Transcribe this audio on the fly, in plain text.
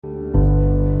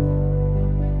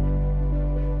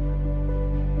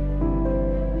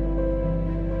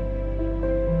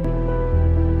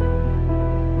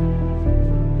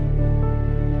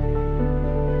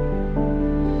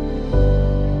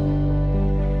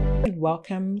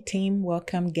Welcome, team.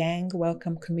 Welcome, gang.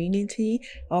 Welcome, community.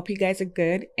 I hope you guys are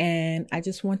good. And I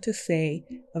just want to say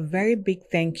a very big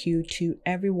thank you to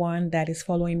everyone that is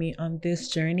following me on this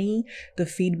journey. The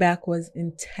feedback was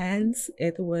intense.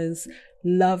 It was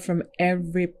love from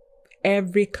every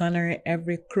corner,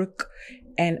 every crook.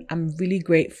 And I'm really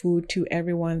grateful to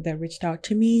everyone that reached out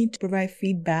to me to provide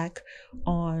feedback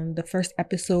on the first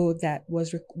episode that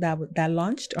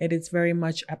launched. It is very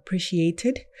much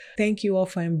appreciated. Thank you all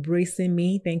for embracing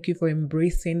me. Thank you for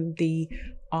embracing the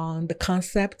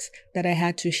concept that I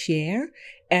had to share.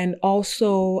 And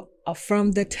also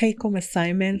from the take-home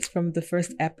assignments from the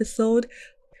first episode,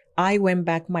 I went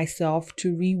back myself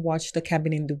to rewatch The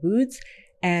Cabin in the Woods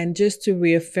and just to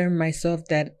reaffirm myself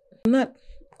that I'm not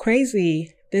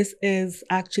crazy. This is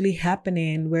actually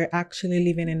happening. We're actually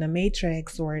living in a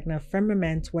matrix or in a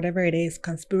firmament, whatever it is,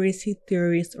 conspiracy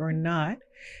theories or not.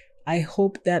 I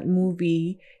hope that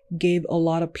movie gave a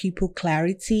lot of people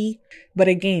clarity. But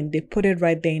again, they put it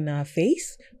right there in our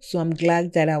face. So I'm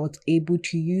glad that I was able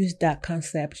to use that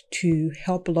concept to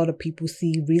help a lot of people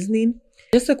see reasoning.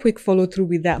 Just a quick follow through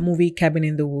with that movie, Cabin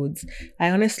in the Woods.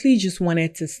 I honestly just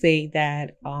wanted to say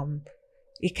that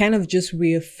it kind of just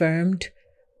reaffirmed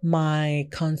my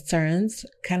concerns,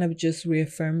 kind of just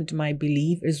reaffirmed my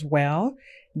belief as well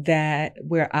that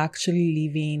we're actually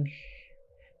living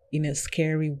in a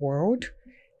scary world.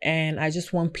 And I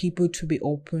just want people to be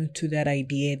open to that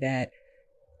idea that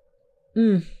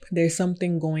there's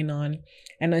something going on.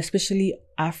 And especially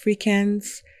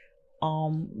Africans,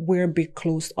 we're a bit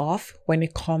closed off when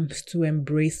it comes to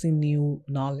embracing new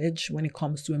knowledge, when it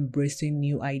comes to embracing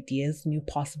new ideas, new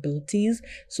possibilities.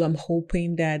 So I'm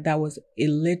hoping that was a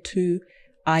little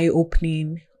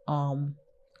eye-opening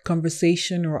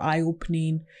conversation or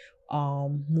eye-opening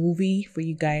movie for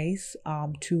you guys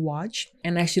to watch.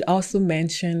 And I should also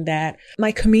mention that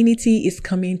my community is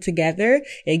coming together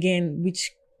again,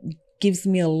 which gives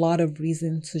me a lot of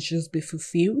reason to just be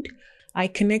fulfilled. I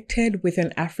connected with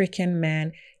an African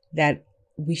man that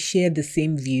we share the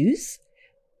same views,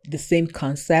 the same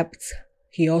concepts.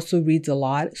 He also reads a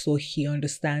lot, so he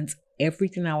understands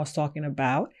everything I was talking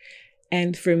about.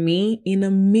 And for me, in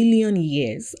a million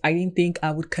years, I didn't think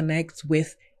I would connect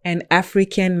with an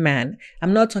African man.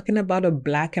 I'm not talking about a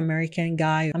Black American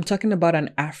guy. I'm talking about an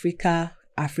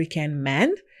African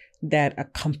man that are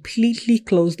completely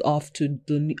closed off to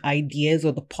the ideas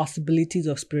or the possibilities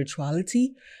of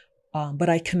spirituality. But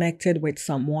I connected with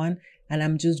someone and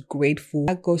I'm just grateful.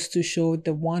 That goes to show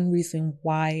the one reason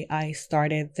why I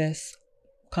started this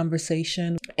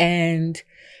conversation. And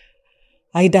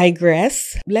I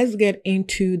digress. Let's get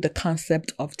into the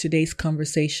concept of today's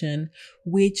conversation,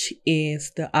 which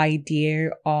is the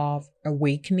idea of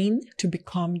awakening to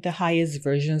become the highest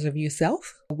versions of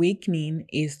yourself. Awakening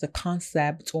is the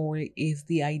concept or is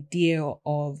the idea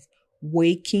of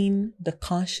waking the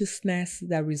consciousness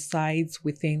that resides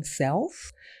within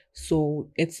self. So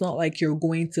it's not like you're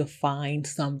going to find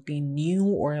something new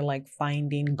or like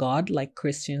finding God, like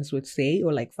Christians would say,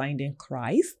 or like finding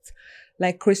Christ,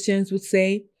 like Christians would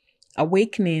say.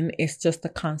 Awakening is just the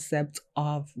concept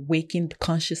of waking the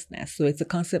consciousness. So it's a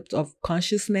concept of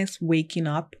consciousness waking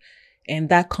up, and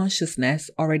that consciousness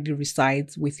already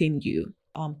resides within you.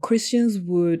 Christians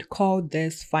would call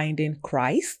this finding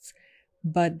Christ.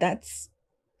 But that's,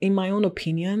 in my own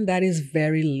opinion, that is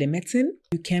very limiting.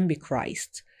 You can be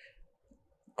Christ.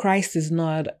 Christ is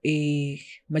not a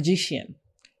magician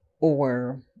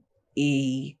or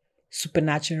a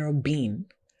supernatural being.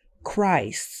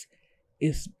 Christ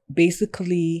is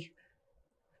basically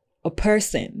a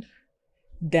person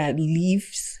that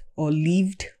lives or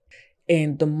lived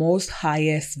in the most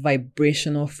highest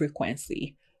vibrational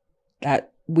frequency,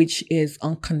 that which is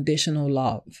unconditional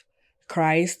love.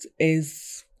 Christ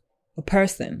is a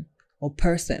person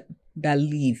that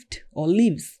lived or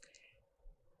lives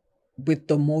with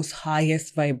the most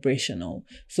highest vibrational.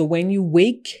 So when you're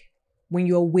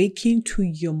waking to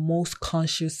your most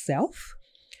conscious self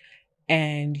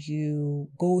and you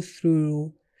go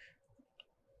through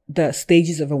the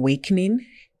stages of awakening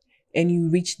and you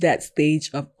reach that stage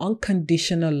of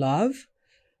unconditional love,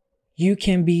 you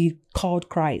can be called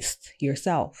Christ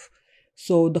yourself.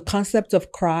 So the concept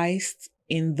of Christ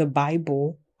in the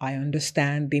Bible, I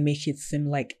understand they make it seem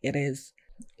like it is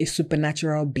a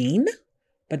supernatural being,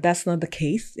 but that's not the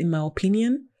case in my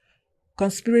opinion.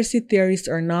 Conspiracy theories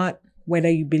or not,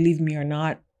 whether you believe me or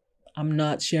not, I'm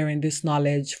not sharing this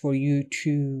knowledge for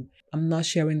I'm not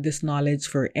sharing this knowledge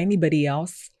for anybody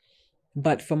else,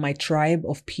 but for my tribe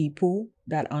of people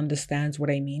that understands what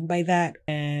I mean by that.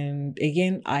 And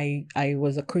again, I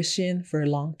was a Christian for a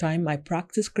long time. I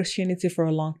practiced Christianity for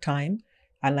a long time.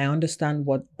 and I understand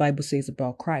what the Bible says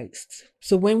about Christ.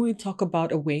 So when we talk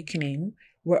about awakening,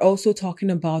 we're also talking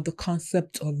about the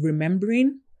concept of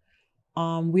remembering.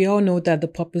 We all know that the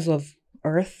purpose of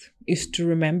earth is to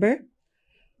remember.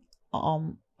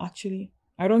 Actually,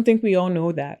 I don't think we all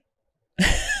know that.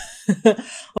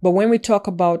 But when we talk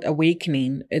about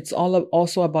awakening, it's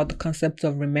also about the concept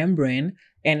of remembering.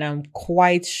 And I'm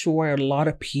quite sure a lot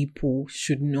of people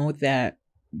should know that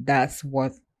that's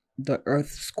what the Earth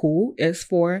School is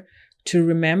for, to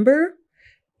remember.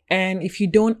 And if you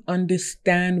don't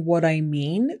understand what I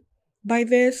mean by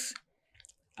this,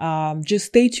 just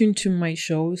stay tuned to my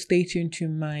show, stay tuned to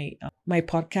my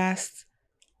podcast.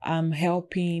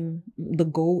 The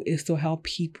goal is to help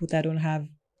people that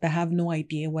have no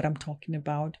idea what I'm talking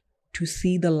about to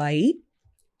see the light.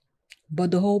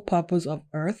 But the whole purpose of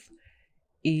Earth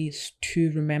is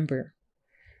to remember.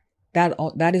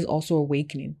 That is also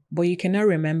awakening. But you cannot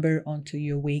remember until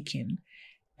you awaken.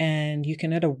 And you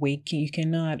cannot awaken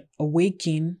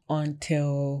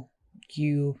until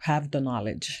you have the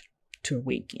knowledge to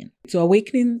awaken. So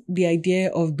awakening, the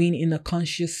idea of being in a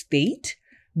conscious state,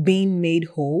 being made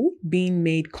whole, being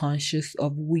made conscious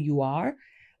of who you are.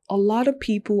 A lot of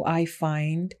people I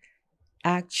find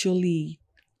actually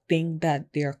think that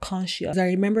they're conscious. I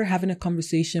remember having a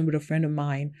conversation with a friend of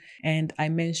mine, and I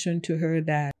mentioned to her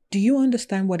that, do you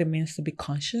understand what it means to be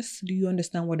conscious? Do you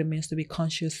understand what it means to be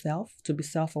conscious self, to be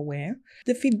self-aware?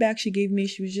 The feedback she gave me,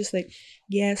 she was just like,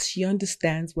 yes, she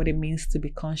understands what it means to be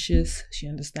conscious. She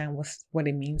understands what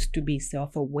it means to be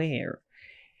self-aware.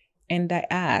 And I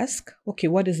ask, okay,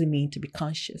 what does it mean to be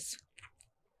conscious?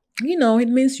 It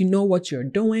means you know what you're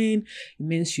doing. It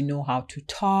means you know how to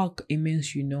talk. It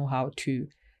means you know how to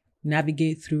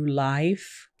navigate through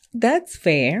life. That's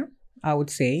fair, I would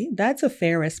say. That's a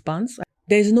fair response.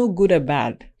 There's no good or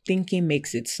bad. Thinking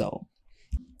makes it so.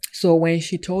 So when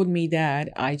she told me that,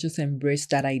 I just embraced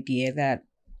that idea that,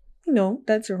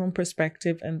 that's her own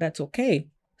perspective and that's okay.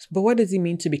 But what does it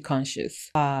mean to be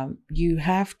conscious? You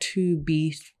have to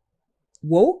be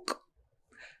woke.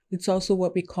 It's also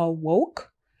what we call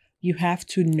woke. You have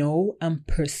to know and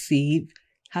perceive,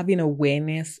 having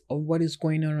awareness of what is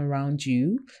going on around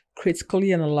you,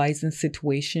 critically analyzing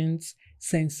situations,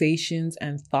 sensations,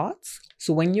 and thoughts.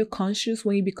 So when you're conscious,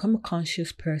 when you become a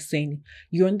conscious person,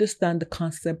 you understand the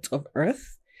concept of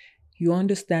earth. You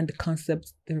understand the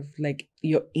concept of like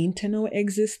your internal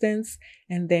existence,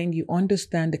 and then you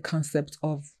understand the concept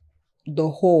of the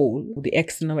whole, the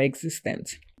external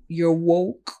existence. You're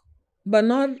woke, but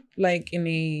not like in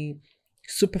a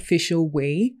superficial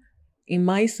way. In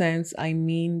my sense, I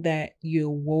mean that you're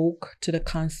woke to the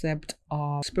concept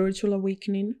of spiritual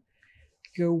awakening.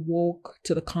 You're woke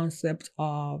to the concept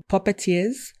of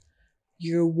puppeteers.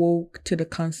 You're woke to the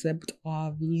concept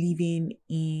of living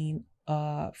in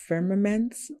a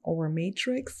firmament or a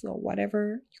matrix or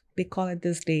whatever they call it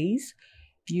these days.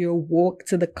 You're woke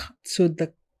to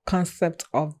the concept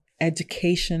of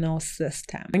educational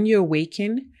system. When you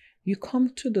awaken, you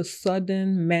come to the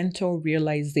sudden mental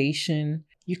realization.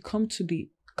 You come to the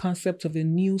concept of a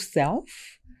new self.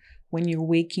 When you're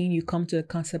waking, you come to the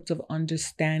concept of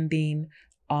understanding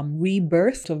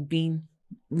rebirth, of being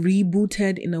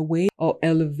rebooted in a way, or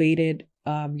elevated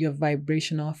your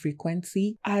vibrational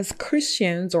frequency. As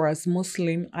Christians or as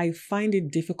Muslim, I find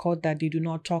it difficult that they do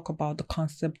not talk about the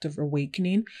concept of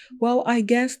awakening. Well, I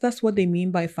guess that's what they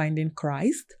mean by finding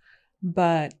Christ.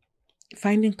 But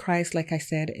finding Christ, like I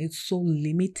said, it's so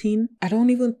limiting. I don't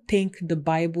even think the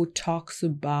Bible talks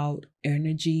about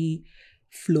energy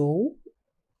flow,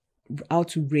 how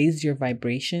to raise your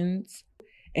vibrations.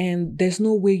 And there's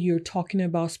no way you're talking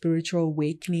about spiritual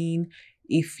awakening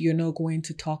if you're not going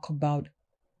to talk about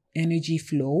energy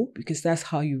flow, because that's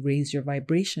how you raise your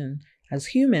vibration as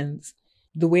humans.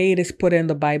 The way it is put in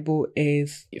the Bible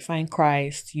is you find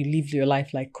Christ, you live your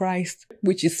life like Christ,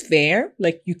 which is fair.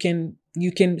 Like you can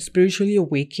spiritually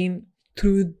awaken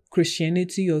through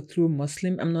Christianity or through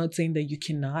Muslim. I'm not saying that you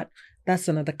cannot. That's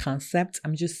another concept.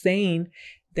 I'm just saying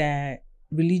that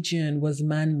religion was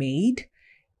man-made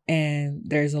and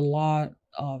there's a lot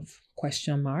of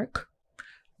question mark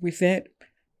with it.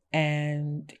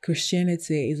 And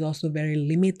Christianity is also very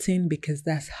limiting because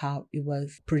that's how it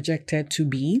was projected to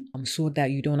be, so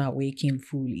that you don't awaken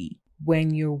fully.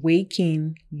 When you're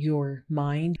waking your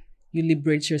mind, you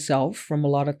liberate yourself from a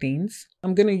lot of things.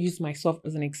 I'm going to use myself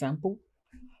as an example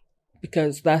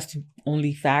because that's the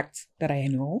only fact that I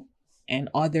know. And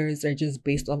others are just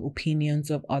based on opinions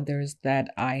of others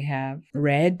that I have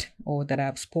read or that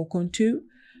I've spoken to.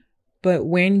 But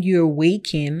when you're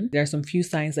waking, there are some few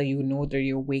signs that you know that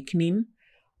you're awakening.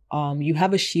 You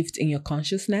have a shift in your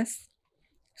consciousness.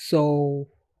 So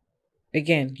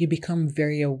again, you become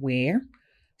very aware,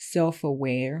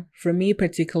 self-aware. For me,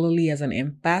 particularly as an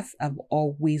empath, I've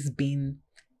always been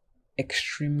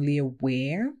extremely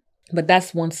aware. But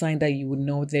that's one sign that you would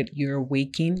know that you're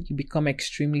awakening. You become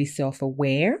extremely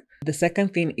self-aware. The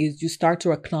second thing is you start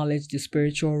to acknowledge the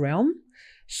spiritual realm.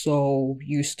 So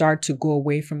you start to go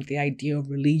away from the idea of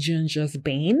religion just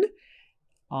being.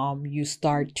 You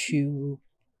start to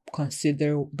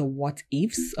consider the what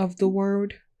ifs of the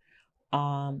word.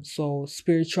 So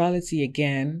spirituality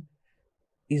again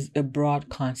is a broad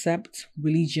concept.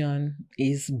 Religion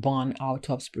is born out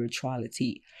of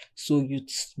spirituality. So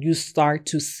you start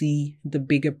to see the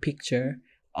bigger picture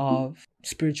of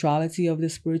spirituality, of the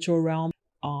spiritual realm.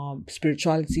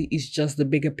 Spirituality is just the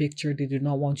bigger picture they do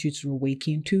not want you to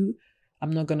awaken to.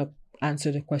 I'm not gonna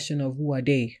answer the question of who are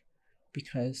they,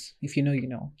 because if you know, you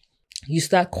know. You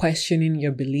start questioning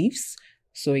your beliefs.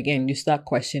 So again, you start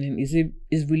questioning,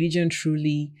 is religion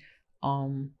truly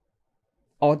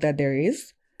all that there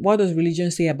is? What does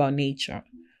religion say about nature?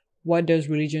 What does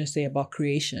religion say about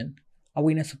creation? Are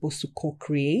we not supposed to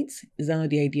co-create? Is that not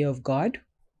the idea of God?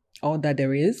 All that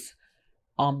there is?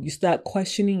 You start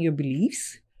questioning your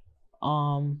beliefs.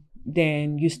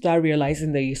 Then you start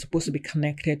realizing that you're supposed to be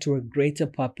connected to a greater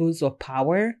purpose or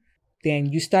power.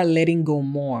 Then you start letting go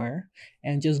more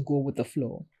and just go with the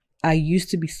flow. I used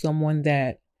to be someone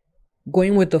that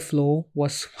going with the flow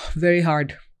was very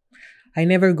hard. I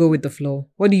never go with the flow.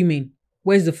 What do you mean?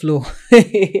 Where's the flow?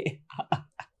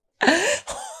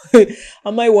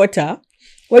 Am I water?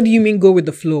 What do you mean go with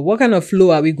the flow? What kind of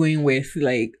flow are we going with?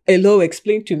 Like, hello,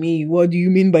 explain to me. What do you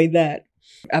mean by that?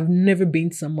 I've never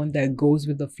been someone that goes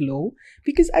with the flow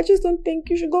because I just don't think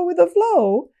you should go with the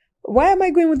flow. Why am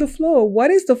I going with the flow?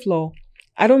 What is the flow?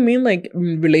 I don't mean like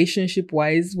relationship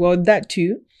wise. Well, that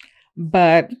too.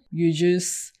 But you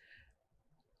just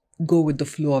go with the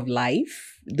flow of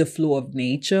life, the flow of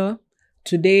nature.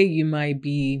 Today you might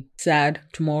be sad.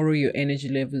 Tomorrow your energy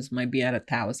levels might be at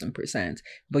 1,000%.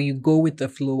 But you go with the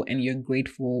flow and you're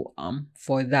grateful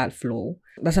for that flow.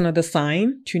 That's another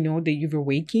sign to know that you've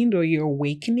awakened or you're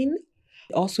awakening.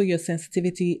 Also, your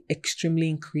sensitivity extremely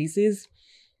increases.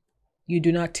 You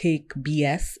do not take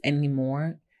BS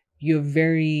anymore. You're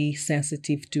very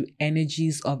sensitive to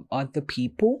energies of other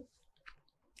people.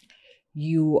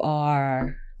 You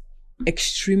are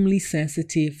extremely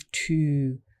sensitive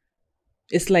to,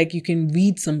 it's like you can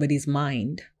read somebody's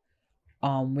mind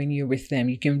when you're with them.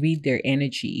 You can read their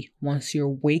energy. Once you're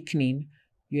awakening,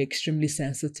 you're extremely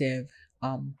sensitive.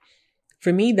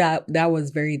 For me, that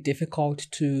was very difficult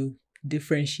to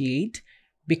differentiate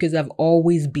because I've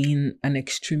always been an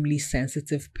extremely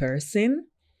sensitive person.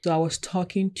 So I was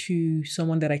talking to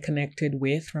someone that I connected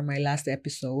with from my last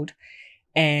episode,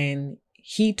 and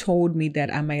he told me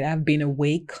that I might have been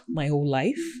awake my whole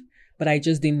life, but I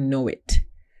just didn't know it.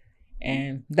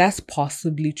 And that's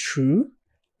possibly true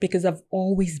because I've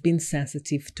always been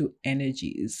sensitive to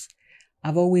energies.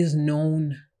 I've always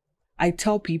known. I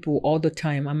tell people all the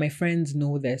time, and my friends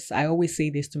know this. I always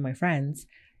say this to my friends.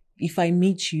 If I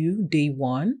meet you day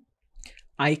one,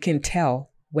 I can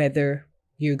tell whether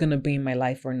you're going to be in my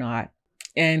life or not.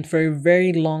 And for a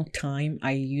very long time,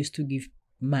 I used to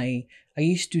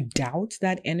doubt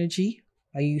that energy.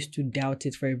 I used to doubt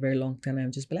it for a very long time.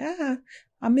 I'm just be like,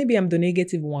 maybe I'm the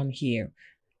negative one here.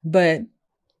 But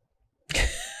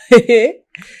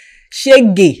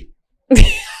shaggy.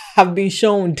 I've been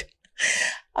shown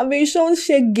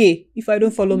shaggy if I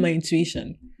don't follow my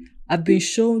intuition. I've been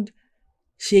shown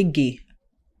shaggy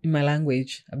in my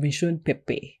language. I've been shown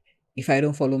pepe if I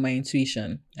don't follow my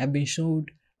intuition. I've been shown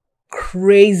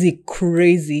crazy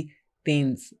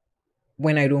things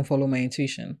when I don't follow my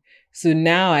intuition. So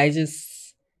now I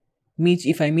just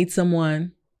if I meet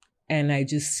someone and I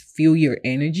just feel your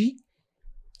energy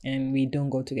and we don't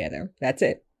go together, that's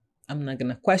it. I'm not going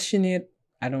to question it.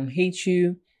 I don't hate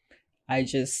you.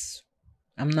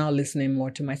 I'm now listening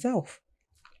more to myself.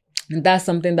 And that's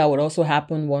something that would also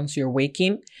happen once you're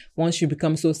waking, once you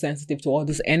become so sensitive to all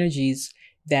these energies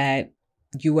that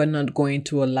you are not going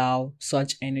to allow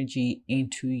such energy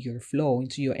into your flow,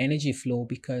 into your energy flow,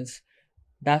 because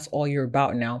that's all you're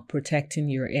about now, protecting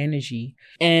your energy.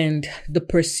 And the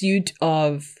pursuit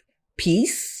of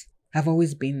peace. I've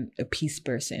always been a peace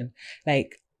person.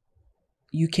 Like,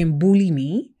 you can bully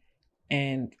me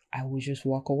and I will just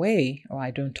walk away or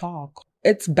I don't talk.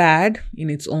 It's bad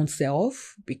in its own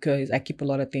self because I keep a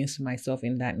lot of things to myself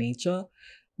in that nature.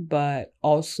 But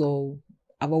also,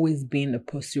 I've always been a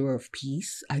pursuer of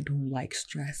peace. I don't like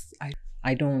stress.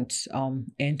 I don't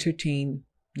entertain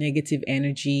negative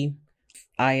energy.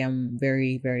 I am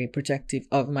very, very protective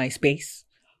of my space,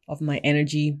 of my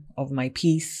energy, of my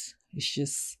peace. It's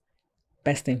just,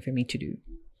 best thing for me to do.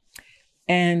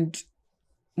 And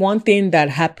one thing that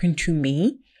happened to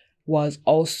me was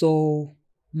also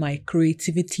my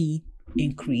creativity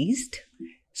increased.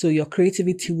 So your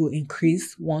creativity will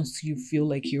increase once you feel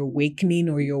like you're awakening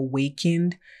or you're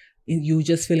awakened. You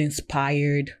just feel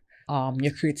inspired.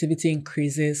 Your creativity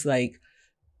increases. Like,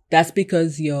 that's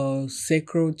because your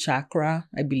sacral chakra,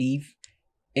 I believe,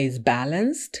 is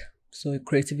balanced. So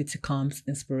creativity comes,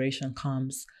 inspiration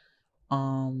comes.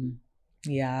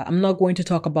 Yeah, I'm not going to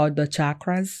talk about the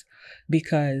chakras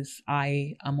because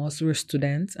I am also a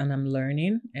student and I'm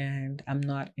learning and I'm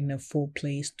not in a full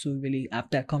place to really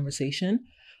have that conversation.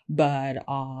 But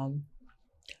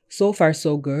so far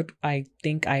so good. I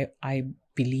think I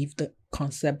believe the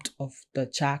concept of the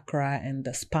chakra and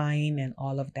the spine and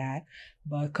all of that.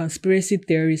 But conspiracy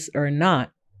theories or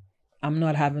not, I'm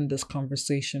not having this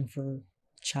conversation for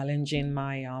challenging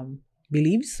my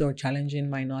beliefs or challenging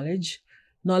my knowledge.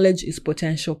 Knowledge is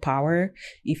potential power.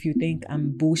 If you think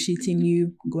I'm bullshitting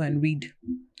you, go and read.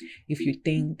 If you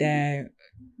think that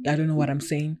I don't know what I'm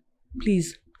saying,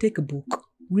 please take a book,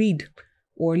 read,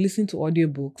 or listen to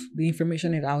audiobooks. The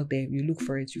information is out there. You look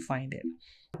for it, you find it.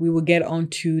 We will get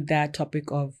onto that topic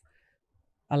of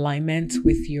alignment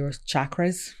with your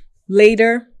chakras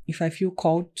later if I feel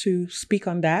called to speak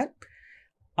on that.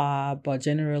 But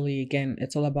generally, again,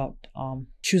 it's all about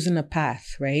choosing a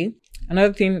path, right?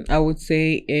 Another thing I would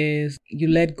say is you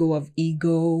let go of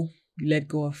ego, you let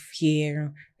go of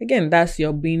fear. Again, that's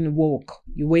your being woke.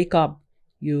 You wake up,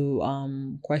 you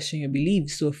question your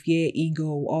beliefs. So fear,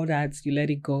 ego, all that, you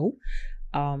let it go.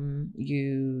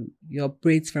 You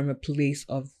operate from a place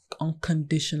of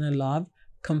unconditional love,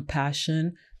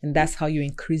 compassion, and that's how you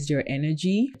increase your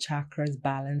energy, chakras,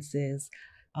 balances.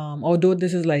 Although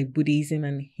this is like Buddhism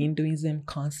and Hinduism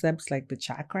concepts like the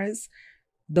chakras,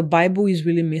 the Bible is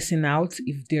really missing out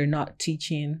if they're not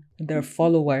teaching their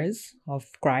followers of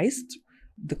Christ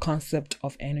the concept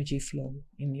of energy flow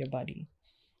in your body.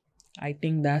 I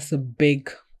think that's a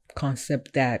big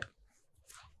concept that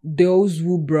those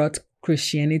who brought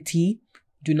Christianity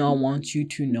do not want you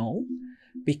to know,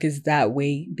 because that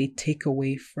way they take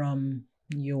away from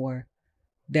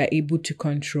they're able to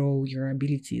control your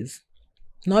abilities.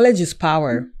 Knowledge is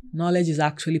power. Knowledge is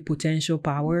actually potential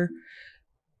power.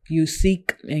 You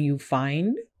seek and you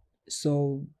find.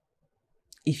 So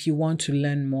if you want to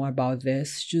learn more about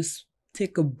this, just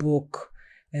take a book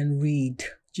and read.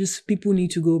 Just people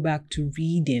need to go back to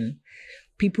reading.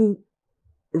 People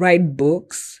write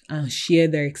books and share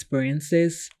their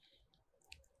experiences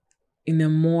in a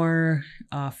more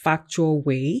factual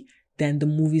way than the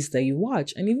movies that you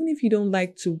watch. And even if you don't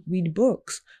like to read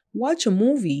books, watch a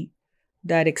movie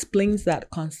that explains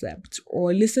that concept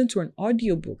or listen to an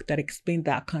audiobook that explains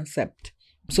that concept.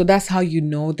 So that's how you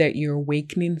know that you're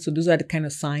awakening. So those are the kind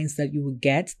of signs that you will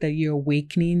get that you're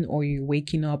awakening or you're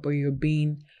waking up or you're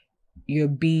being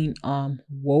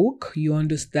woke. You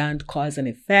understand cause and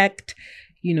effect.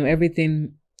 You know,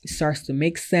 everything starts to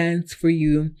make sense for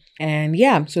you. And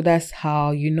yeah, so that's how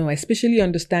you know, especially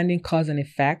understanding cause and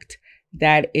effect.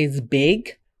 That is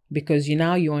big. Because you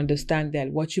understand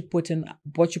that what you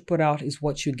put out is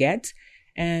what you get.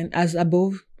 And as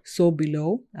above, so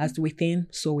below, as within,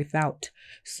 so without.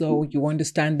 So you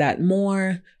understand that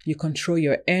more, you control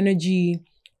your energy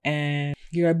and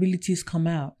your abilities come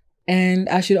out. And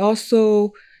I should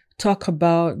also talk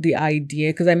about the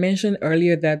idea, because I mentioned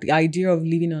earlier that the idea of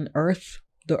living on Earth,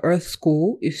 the Earth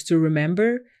School, is to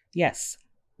remember. Yes,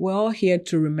 we're all here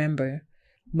to remember.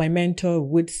 My mentor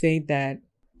would say that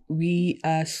we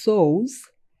are souls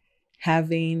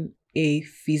having a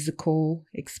physical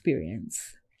experience.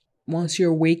 Once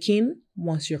you're waking,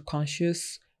 once you're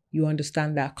conscious, you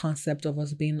understand that concept of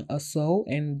us being a soul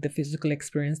and the physical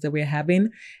experience that we're having.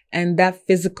 And that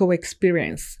physical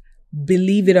experience,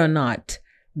 believe it or not,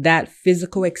 that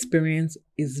physical experience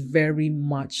is very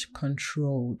much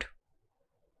controlled.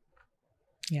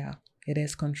 Yeah, it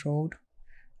is controlled.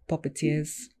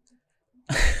 Puppeteers.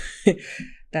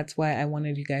 That's why I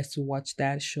wanted you guys to watch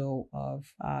that show of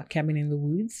Cabin in the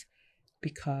Woods,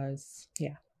 because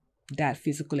yeah, that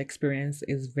physical experience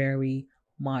is very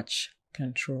much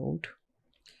controlled.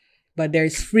 But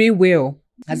there's free will.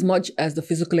 As much as the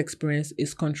physical experience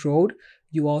is controlled,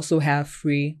 you also have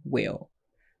free will.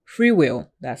 Free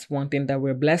will, that's one thing that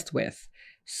we're blessed with.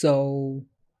 So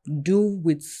do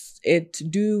with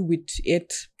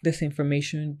it this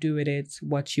information, do with it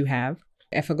what you have.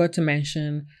 I forgot to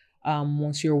mention,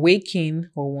 once you're waking,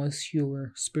 or once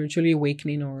you're spiritually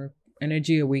awakening or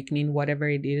energy awakening, whatever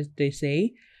it is they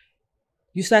say,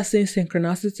 you start seeing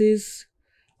synchronicities.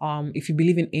 If you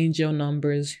believe in angel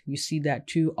numbers, you see that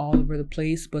too all over the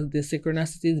place. But the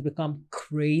synchronicities become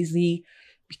crazy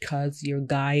because your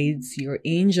guides, your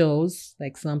angels,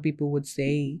 like some people would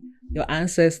say, your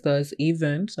ancestors,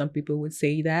 even some people would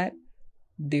say that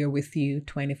they're with you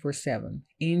 24/7.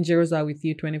 Angels are with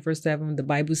you 24/7. The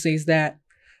Bible says that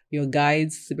your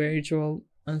guides, spiritual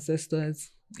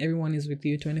ancestors, everyone is with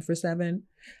you 24/7.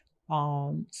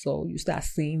 So you start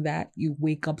seeing that, you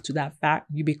wake up to that fact,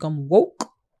 you become woke.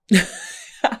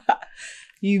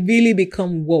 You really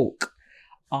become woke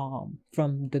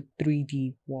from the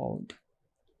 3D world.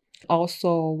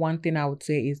 Also, one thing I would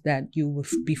say is that you will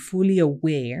be fully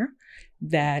aware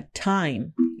that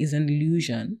time is an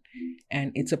illusion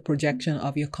and it's a projection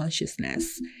of your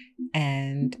consciousness.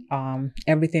 And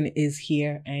everything is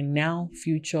here and now,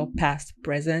 future, past,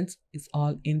 present, is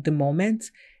all in the moment.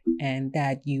 And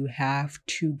that you have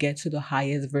to get to the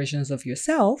highest versions of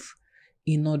yourself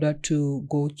in order to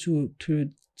go to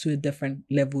different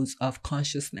levels of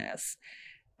consciousness.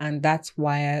 And that's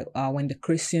why when the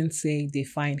Christians say they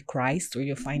find Christ or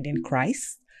you're finding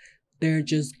Christ, they're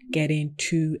just getting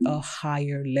to a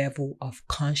higher level of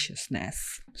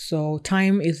consciousness. So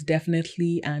time is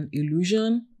definitely an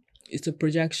illusion. It's a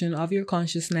projection of your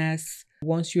consciousness.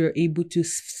 Once you're able to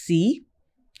see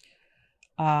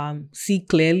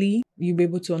clearly, you'll be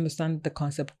able to understand the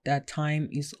concept that time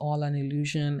is all an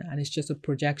illusion and it's just a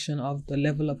projection of the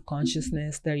level of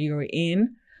consciousness that you're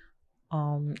in.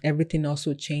 Everything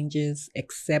also changes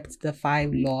except the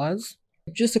 5 laws.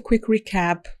 Just a quick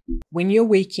recap. When you're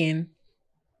waking,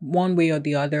 one way or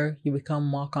the other, you become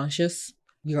more conscious.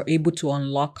 You're able to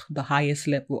unlock the highest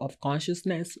level of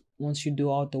consciousness once you do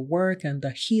all the work and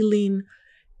the healing,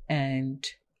 and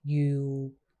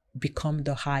you become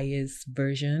the highest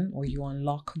version, or you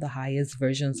unlock the highest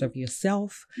versions of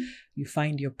yourself. You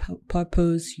find your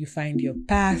purpose, you find your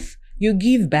path, you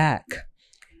give back.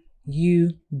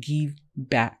 You give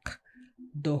back.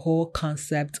 The whole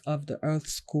concept of the Earth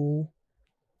School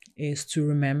is to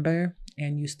remember,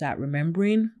 and you start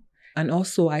remembering. And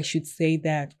also, I should say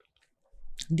that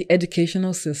the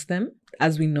educational system,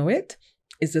 as we know it,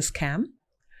 is a scam.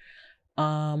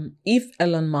 If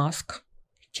Elon Musk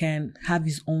can have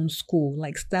his own school,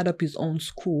 like start up his own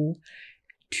school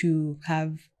to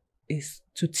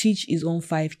teach his own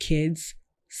 5 kids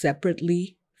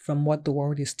separately from what the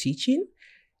world is teaching,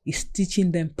 is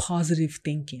teaching them positive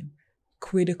thinking,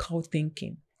 critical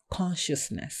thinking,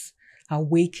 consciousness,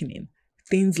 awakening,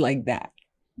 things like that.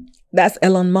 That's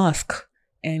Elon Musk.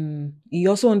 And he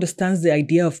also understands the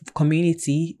idea of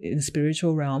community in the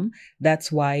spiritual realm.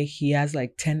 That's why he has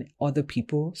like 10 other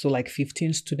people, so like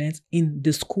 15 students in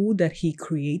the school that he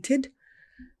created.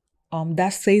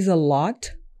 That says a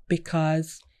lot,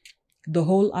 because the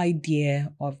whole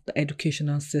idea of the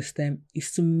educational system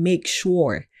is to make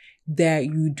sure that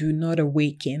you do not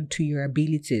awaken to your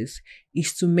abilities,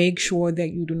 is to make sure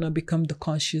that you do not become the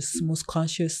most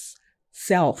conscious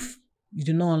self. You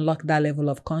do not unlock that level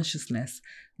of consciousness.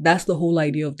 That's the whole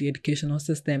idea of the educational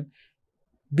system.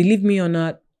 Believe me or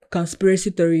not,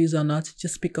 conspiracy theories or not,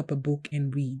 just pick up a book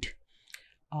and read.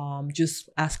 Just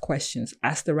ask questions,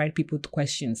 ask the right people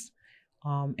questions.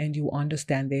 And you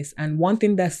understand this. And one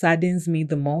thing that saddens me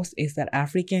the most is that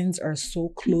Africans are so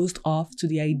closed off to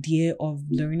the idea of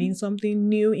learning something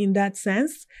new in that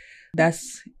sense. That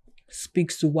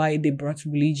speaks to why they brought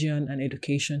religion and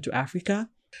education to Africa,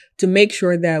 to make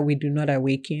sure that we do not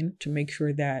awaken, to make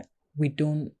sure that we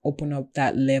don't open up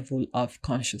that level of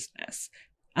consciousness.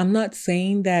 I'm not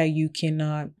saying that you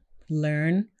cannot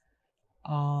learn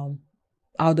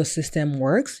how the system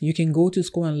works. You can go to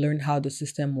school and learn how the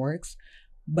system works,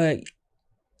 but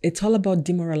it's all about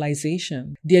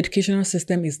demoralization. The educational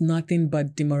system is nothing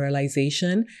but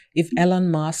demoralization. If Elon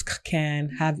Musk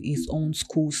can have his own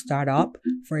school start up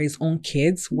for his own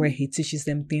kids, where he teaches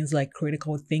them things like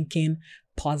critical thinking,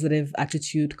 positive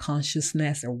attitude,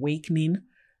 consciousness, awakening,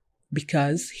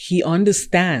 because he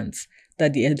understands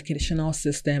that the educational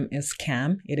system is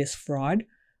scam, it is fraud.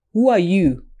 Who are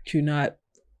you to not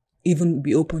even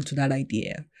be open to that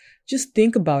idea? Just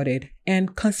think about it.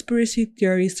 And conspiracy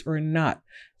theories or not,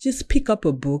 just pick up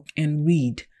a book and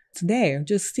read. It's there.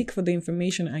 Just seek for the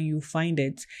information and you'll find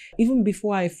it. Even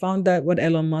before I found out what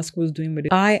Elon Musk was doing with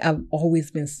it, I have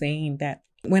always been saying that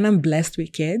when I'm blessed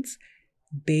with kids,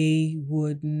 they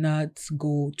would not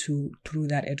go through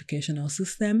that educational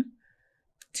system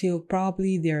till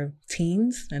probably their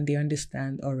teens and they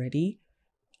understand already.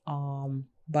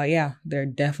 But yeah, they're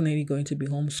definitely going to be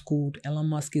homeschooled. Elon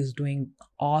Musk is doing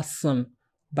awesome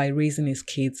by raising his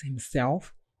kids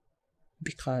himself,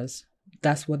 because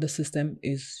that's what the system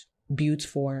is built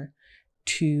for.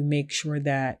 to make sure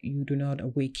that you do not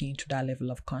awaken to that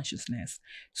level of consciousness.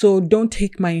 So don't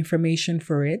take my information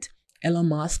for it. Elon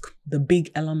Musk, the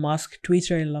big Elon Musk,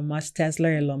 Twitter Elon Musk, Tesla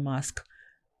Elon Musk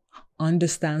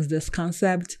understands this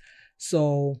concept.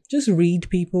 So just read,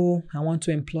 people. I want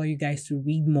to implore you guys to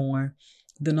read more.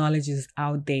 The knowledge is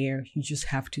out there. You just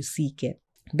have to seek it.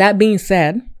 That being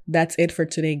said, that's it for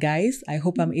today, guys. I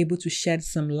hope I'm able to shed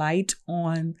some light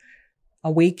on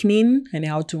awakening and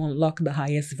how to unlock the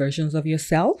highest versions of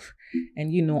yourself.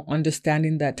 And,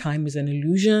 understanding that time is an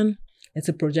illusion. It's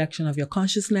a projection of your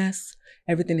consciousness.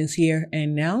 Everything is here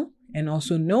and now. And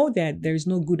also know that there's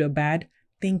no good or bad.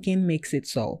 Thinking makes it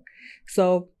so.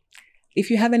 So if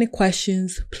you have any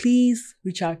questions, please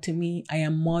reach out to me. I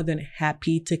am more than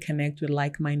happy to connect with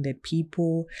like-minded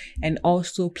people. And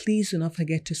also, please do not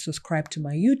forget to subscribe to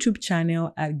my YouTube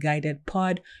channel at Guided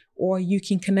Pod, or you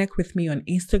can connect with me on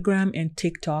Instagram and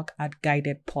TikTok at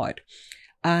Guided Pod.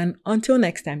 And until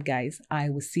next time, guys, I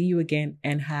will see you again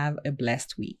and have a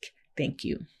blessed week. Thank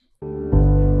you.